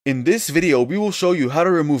In this video, we will show you how to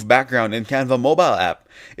remove background in Canva Mobile App.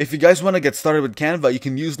 If you guys want to get started with Canva, you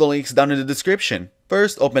can use the links down in the description.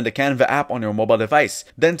 First, open the Canva app on your mobile device.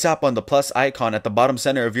 Then tap on the plus icon at the bottom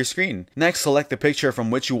center of your screen. Next, select the picture from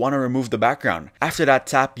which you want to remove the background. After that,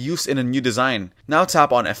 tap Use in a new design. Now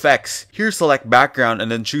tap on Effects. Here, select Background and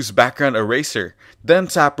then choose Background Eraser. Then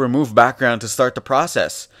tap Remove Background to start the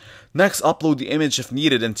process. Next, upload the image if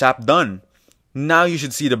needed and tap Done. Now you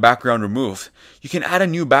should see the background removed. You can add a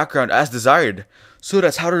new background as desired. So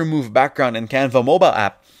that's how to remove background in Canva mobile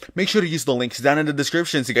app. Make sure to use the links down in the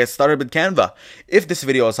description to get started with Canva. If this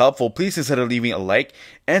video was helpful, please consider leaving a like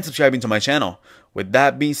and subscribing to my channel. With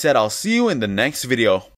that being said, I'll see you in the next video.